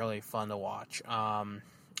really fun to watch.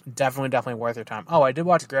 Definitely worth your time. Oh, I did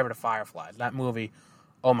watch Gravity Fireflies. That movie.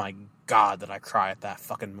 Oh my god, did I cry at that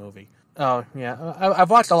fucking movie. Oh, yeah. I've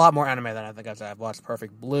watched a lot more anime than I think I've said. I've watched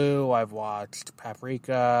Perfect Blue, I've watched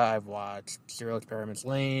Paprika, I've watched Serial Experiments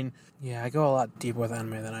Lane. Yeah, I go a lot deeper with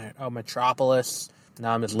anime than Metropolis.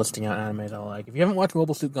 Now I'm just listing out animes I like. If you haven't watched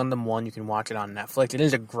Mobile Suit Gundam 1, you can watch it on Netflix. It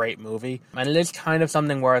is a great movie. And it is kind of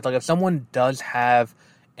something where it's if someone does have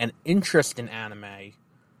an interest in anime,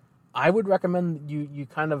 I would recommend you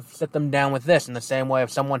kind of sit them down with this in the same way if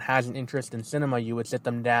someone has an interest in cinema, you would sit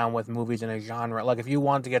them down with movies in a genre. If you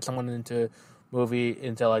want to get someone into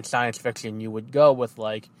science fiction, you would go with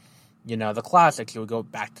the classics. You would go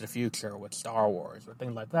Back to the Future with Star Wars or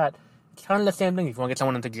things like that. It's kind of the same thing. If you want to get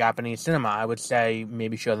someone into Japanese cinema, I would say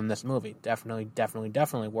maybe show them this movie. Definitely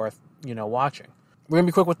worth watching. We're gonna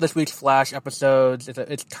be quick with this week's Flash episodes.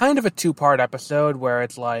 It's kind of a 2-part episode where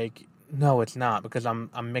it's No, it's not, because I'm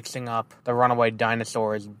mixing up the Runaway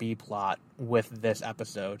Dinosaurs B plot with this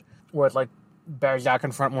episode, where it's like Barry's got to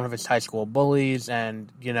confront one of his high school bullies,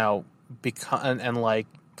 and like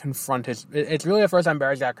confront his. It's really the first time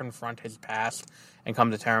Barry's got to confront his past and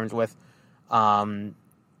come to terms with,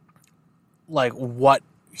 like what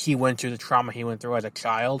he went through, the trauma he went through as a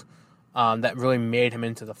child, that really made him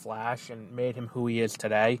into the Flash and made him who he is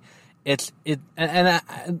today. I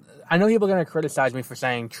know people are going to criticize me for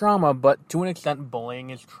saying trauma, but to an extent, bullying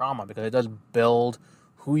is trauma because it does build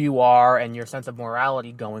who you are and your sense of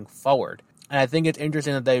morality going forward. And I think it's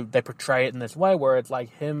interesting that they portray it in this way, where it's like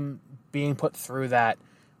him being put through that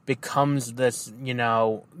becomes this,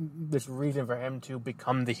 this reason for him to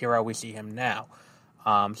become the hero we see him now.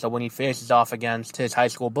 So when he faces off against his high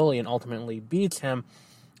school bully and ultimately beats him,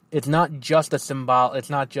 it's not just a symbol. It's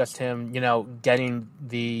not just him, getting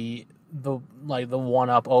the one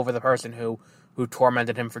up over the person who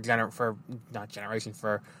tormented him for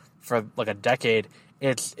like a decade.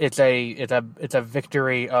 It's a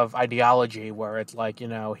victory of ideology, where it's like,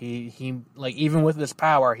 he like, even with this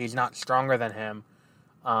power, he's not stronger than him,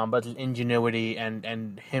 but his ingenuity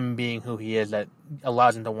and him being who he is that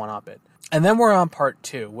allows him to one up it. And then we're on part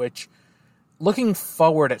 2, which, looking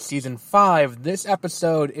forward at season 5, this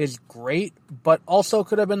episode is great, but also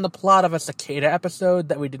could have been the plot of a Cicada episode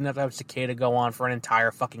that we didn't have to have Cicada go on for an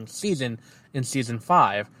entire fucking season in season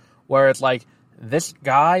 5, where it's like, this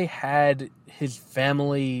guy had his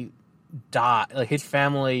family die, like his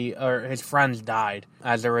family or his friends died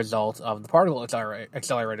as a result of the particle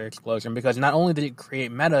accelerator explosion, because not only did it create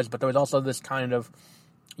metas, but there was also this kind of,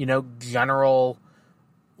 general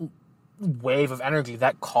wave of energy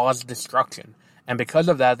that caused destruction. And because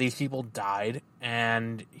of that, these people died,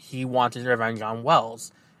 and he wanted revenge on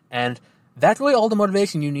Wells. And that's really all the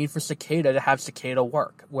motivation you need for Cicada to have Cicada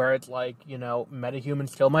work, where it's like,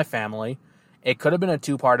 metahumans killed my family. It could have been a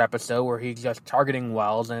 2-part episode where he's just targeting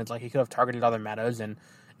Wells, and it's like he could have targeted other metas, and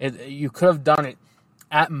you could have done it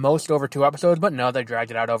at most over 2 episodes, but no, they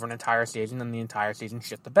dragged it out over an entire season, and the entire season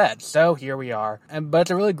shit the bed. So here we are. But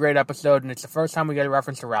it's a really great episode, and it's the first time we get a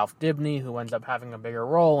reference to Ralph Dibny, who ends up having a bigger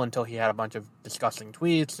role until he had a bunch of disgusting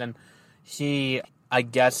tweets, and I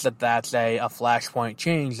guess that's a Flashpoint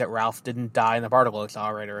change, that Ralph didn't die in the particle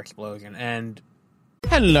accelerator explosion. And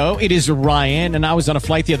Hello, it is Ryan, and I was on a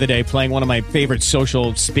flight the other day playing one of my favorite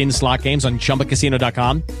social spin slot games on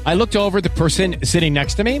ChumbaCasino.com. I looked over at the person sitting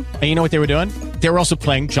next to me, and you know what they were doing? They were also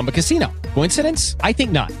playing Chumba Casino. Coincidence? I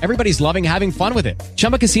think not. Everybody's loving having fun with it.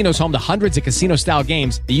 Chumba Casino is home to hundreds of casino-style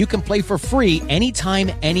games that you can play for free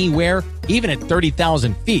anytime, anywhere, even at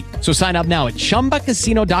 30,000 feet. So sign up now at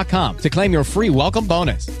ChumbaCasino.com to claim your free welcome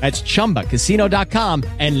bonus. That's ChumbaCasino.com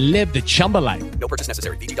and live the Chumba life. No purchase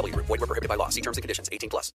necessary. VGW. Void where prohibited by law. See terms and conditions.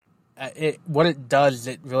 18+. What it does,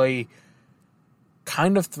 it really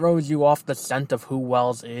kind of throws you off the scent of who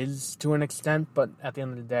Wells is to an extent, but at the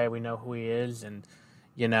end of the day, we know who he is, and,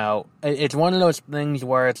 it's one of those things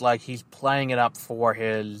where it's like he's playing it up for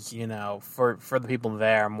his, for the people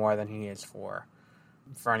there more than he is for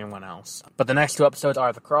anyone else. But the next 2 episodes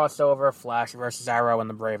are the crossover, Flash versus Arrow and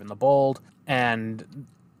the Brave and the Bold, and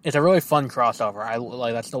it's a really fun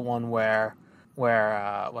crossover. That's the one where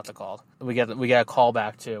what's it called? We get a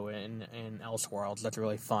callback to in Elseworlds. That's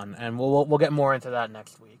really fun, and we'll get more into that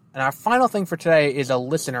next week. And our final thing for today is a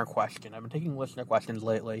listener question. I've been taking listener questions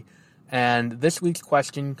lately, and this week's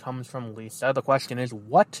question comes from Lisa. The question is,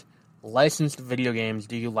 what licensed video games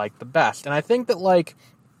do you like the best? And I think that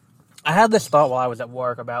I had this thought while I was at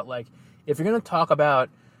work about if you're going to talk about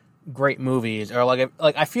great movies, or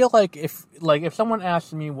I feel like if someone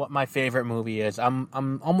asks me what my favorite movie is,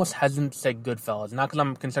 I'm almost hesitant to say Goodfellas, not because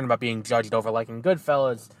I'm concerned about being judged over liking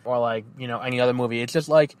Goodfellas or any other movie. It's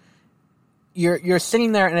just you're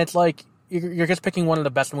sitting there and it's you're just picking one of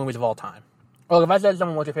the best movies of all time. Or if I said to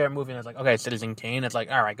someone, what's your favorite movie, and it's okay, Citizen Kane, it's all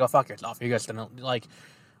right, go fuck yourself. You're just gonna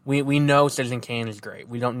we know Citizen Kane is great.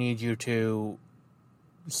 We don't need you to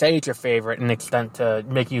say it's your favorite in an extent to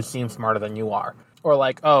make you seem smarter than you are.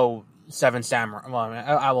 Or Seven Samurai. Well,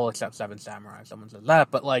 I will accept Seven Samurai if someone says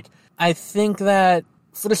that, but I think that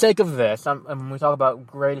for the sake of this, when we talk about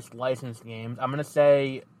greatest licensed games, I'm going to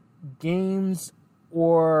say games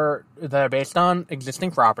that are based on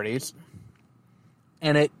existing properties,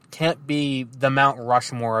 and it can't be the Mount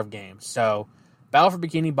Rushmore of games. So, Battle for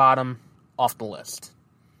Bikini Bottom, off the list.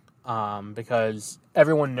 Because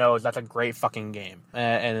everyone knows that's a great fucking game,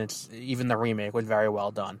 and even the remake was very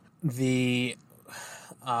well done. The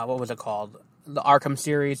what was it called? The Arkham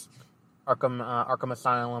series, Arkham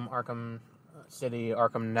Asylum, Arkham City,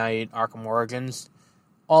 Arkham Knight, Arkham Origins,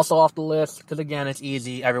 Also off the list, because again, it's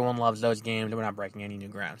easy. Everyone loves those games, and we're not breaking any new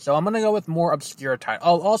ground. So I'm going to go with more obscure titles.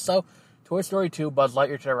 Oh, also, Toy Story 2, Buzz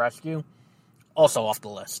Lightyear to the Rescue, also off the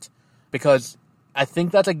list. Because I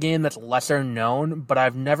think that's a game that's lesser known, but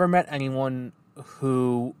I've never met anyone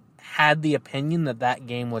who had the opinion that that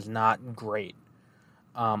game was not great,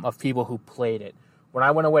 of people who played it. When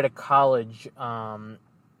I went away to college,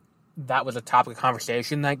 that was a topic of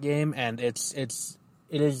conversation, that game, and it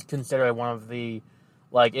is considered one of the,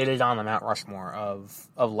 like, it is on the Mount Rushmore of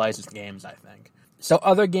licensed games, I think. So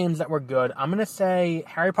other games that were good, I'm going to say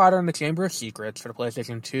Harry Potter and the Chamber of Secrets for the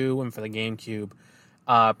PlayStation 2 and for the GameCube.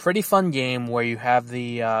 Pretty fun game where you have the,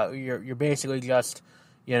 you're basically just,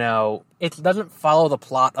 you know, it doesn't follow the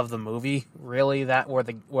plot of the movie, really, or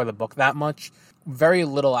the book that much. Very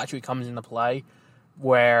little actually comes into play.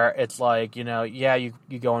 Where it's like, you know, yeah, you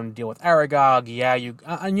go and deal with Aragog, yeah,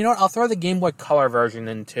 and you know what, I'll throw the Game Boy Color version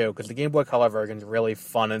in too, because the Game Boy Color version is really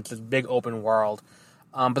fun, and it's this big open world.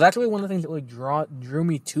 But that's really one of the things that really drew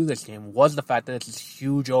me to this game, was the fact that it's this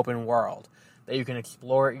huge open world, that you can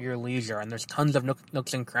explore at your leisure, and there's tons of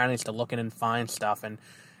nooks and crannies to look in and find stuff, and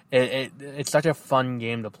it's such a fun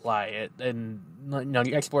game to play. And you know,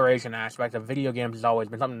 the exploration aspect of video games has always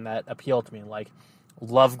been something that appealed to me, like,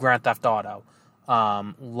 love Grand Theft Auto.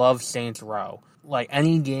 Love Saints Row. Like,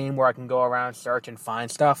 any game where I can go around, search, and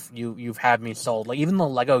find stuff, you've had me sold. Like, even the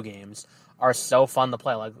Lego games are so fun to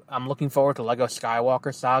play. Like, I'm looking forward to Lego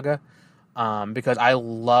Skywalker Saga, because I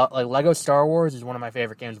love, like, Lego Star Wars is one of my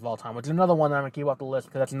favorite games of all time, which is another one that I'm going to keep off the list,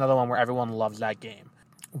 because that's another one where everyone loves that game.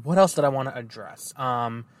 What else did I want to address?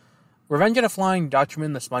 Revenge of the Flying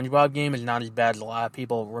Dutchman, the SpongeBob game, is not as bad as a lot of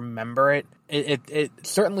people remember it. It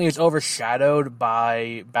certainly is overshadowed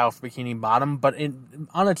by Battle for Bikini Bottom, but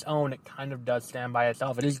on its own, it kind of does stand by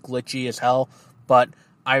itself. It is glitchy as hell, but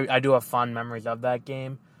I do have fond memories of that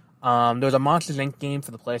game. There was a Monsters, Inc. game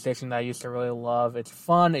for the PlayStation that I used to really love. It's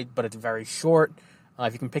fun, but it's very short.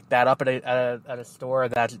 If you can pick that up at a store,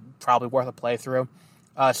 that's probably worth a playthrough.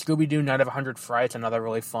 Scooby-Doo Night of 100 Frights, another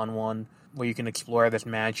really fun one, where you can explore this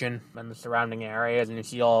mansion and the surrounding areas, and you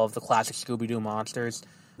see all of the classic Scooby-Doo monsters.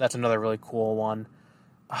 That's another really cool one.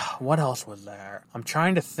 What else was there? I'm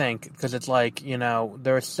trying to think, because it's like, you know,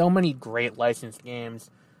 there are so many great licensed games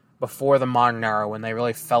before the modern era when they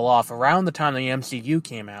really fell off around the time the MCU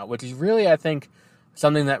came out, which is really, I think,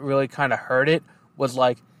 something that really kind of hurt it, was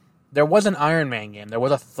like, there was an Iron Man game, there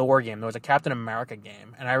was a Thor game, there was a Captain America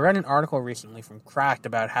game, and I read an article recently from Cracked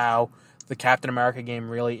about how the Captain America game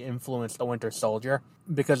really influenced the Winter Soldier,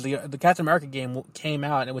 because the Captain America game came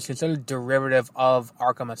out and it was considered derivative of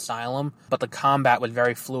Arkham Asylum, but the combat was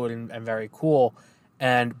very fluid and very cool,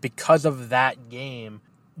 and because of that game,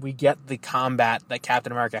 we get the combat that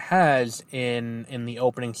Captain America has in the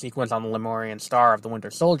opening sequence on the Lemurian Star of the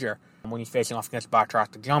Winter Soldier, when he's facing off against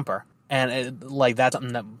Batroc the Jumper, and that's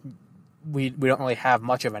something that we don't really have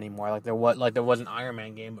much of anymore. There was an Iron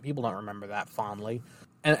Man game, but people don't remember that fondly.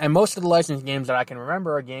 And most of the licensed games that I can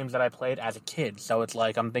remember are games that I played as a kid. So it's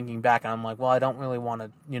like, I'm thinking back and I'm like, well, I don't really want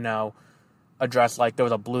to, you know, address, like, there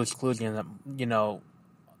was a Blue's Clues game that, you know,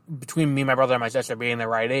 between me, my brother, and my sister being the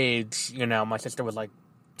right age, you know, my sister was like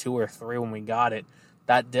 2 or 3 when we got it.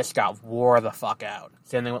 That disc got wore the fuck out.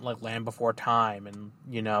 Same thing with, like, Land Before Time and,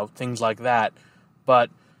 you know, things like that.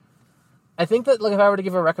 But I think that, like, if I were to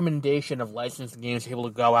give a recommendation of licensed games for people to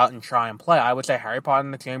go out and try and play, I would say Harry Potter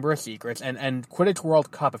and the Chamber of Secrets and Quidditch World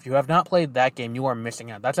Cup. If you have not played that game, you are missing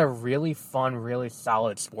out. That's a really fun, really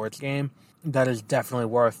solid sports game that is definitely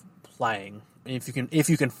worth playing. If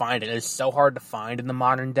you can find it. It is so hard to find in the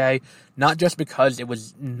modern day, not just because it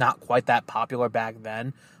was not quite that popular back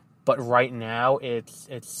then, but right now it's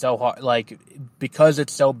so hard, like, because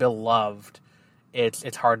it's so beloved,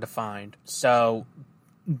 it's hard to find. So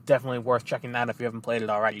definitely worth checking that if you haven't played it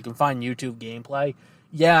already. You can find YouTube gameplay.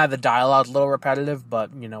 Yeah, the dialogue's a little repetitive,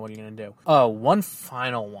 but, you know, what are you going to do? Oh, one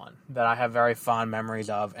final one that I have very fond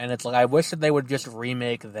memories of, and it's like, I wish that they would just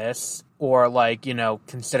remake this, or, like, you know,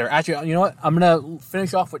 consider... Actually, you know what? I'm going to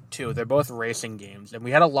finish off with 2. They're both racing games, and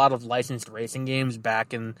we had a lot of licensed racing games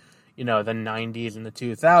back in, you know, the 90s and the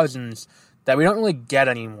 2000s that we don't really get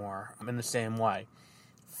anymore in the same way.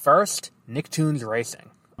 First, Nicktoons Racing,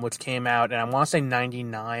 which came out, and I want to say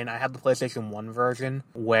 99. I had the PlayStation 1 version,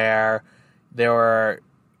 where there were,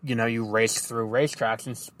 you know, you raced through racetracks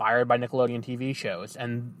inspired by Nickelodeon TV shows,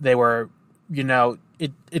 and they were, you know,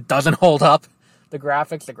 it doesn't hold up, the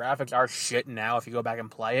graphics are shit now if you go back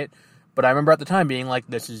and play it, but I remember at the time being like,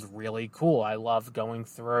 this is really cool. I love going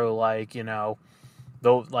through, like, you know,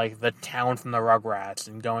 the town from the Rugrats,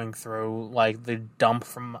 and going through, like, the dump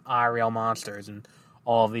from Ariel Monsters, and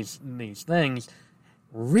all of these things.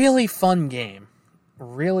 Really fun game.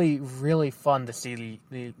 really, really fun to see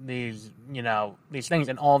these things,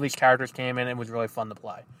 and all these characters came in. It was really fun to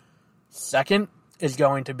play. Second is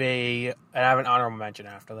going to be, and I have an honorable mention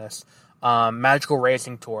after this, Magical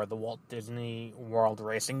Racing Tour, the Walt Disney World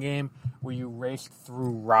racing game, where you raced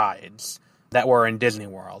through rides that were in Disney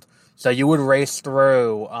World. So you would race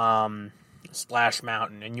through Splash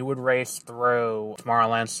Mountain, and you would race through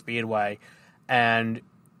Tomorrowland Speedway, and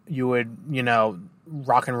you would,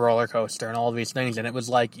 Rock and Roller Coaster and all these things, and it was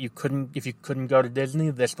like if you couldn't go to Disney,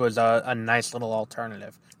 this was a nice little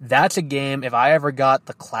alternative. That's a game, if I ever got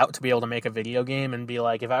the clout to be able to make a video game and be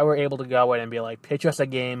like, if I were able to go in and be like, pitch us a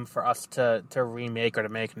game for us to remake or to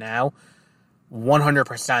make now,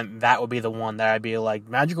 100% that would be the one that I'd be like,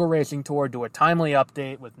 Magical Racing Tour, do a timely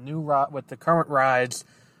update with with the current rides,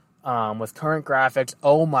 with current graphics.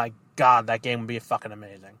 Oh my god, that game would be fucking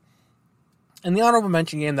amazing. And the honorable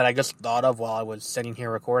mention game that I just thought of while I was sitting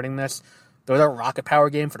here recording this, there was a Rocket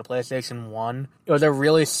Power game for the PlayStation 1. It was a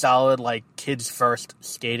really solid, kids first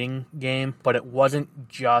skating game, but it wasn't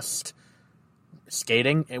just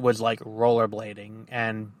skating. It was rollerblading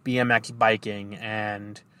and BMX biking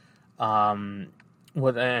and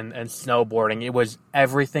snowboarding. It was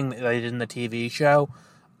everything that they did in the TV show,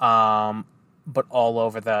 but all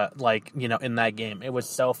over in that game. It was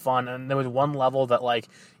so fun. And there was one level that,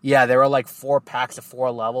 there were 4 packs of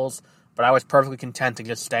 4 levels, but I was perfectly content to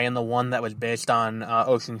just stay in the one that was based on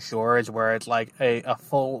Ocean Shores, where it's a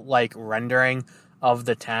full rendering of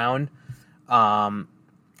the town.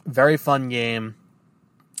 Very fun game.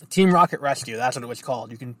 Team Rocket Rescue, that's what it was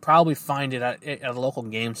called. You can probably find it at a local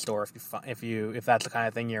game store if that's the kind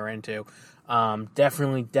of thing you're into.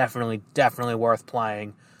 Definitely worth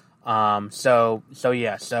playing.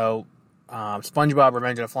 SpongeBob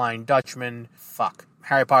Revenge of the Flying Dutchman,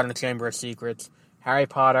 Harry Potter and the Chamber of Secrets, Harry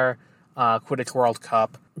Potter, Quidditch World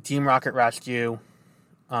Cup, Team Rocket Rescue,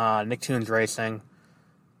 Nicktoons Racing,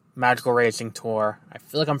 Magical Racing Tour. I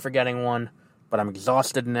feel like I'm forgetting one, but I'm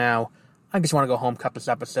exhausted now. I just want to go home, cut this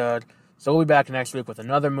episode. So we'll be back next week with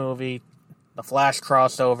another movie, the Flash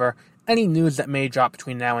crossover, any news that may drop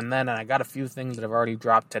between now and then, and I got a few things that have already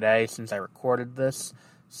dropped today since I recorded this.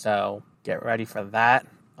 So get ready for that,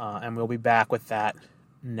 and we'll be back with that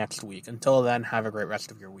next week. Until then, have a great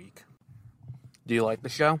rest of your week. Do you like the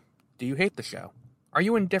show? Do you hate the show? Are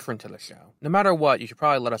you indifferent to the show? No matter what, you should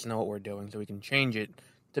probably let us know what we're doing so we can change it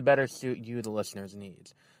to better suit you, the listener's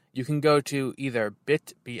needs. You can go to either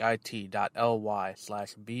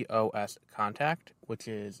bit.ly/BOScontact, which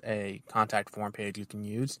is a contact form page you can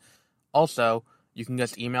use. Also, you can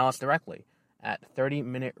just email us directly at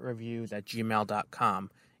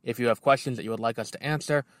 30minutereviews@gmail.com. If you have questions that you would like us to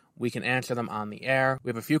answer, we can answer them on the air. We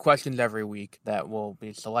have a few questions every week that will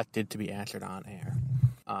be selected to be answered on air.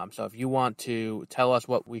 So if you want to tell us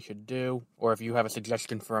what we should do, or if you have a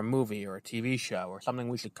suggestion for a movie or a TV show or something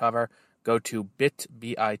we should cover, go to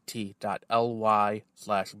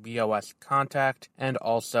bit.ly/BOScontact and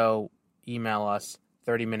also email us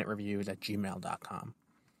 30minutereviews@gmail.com.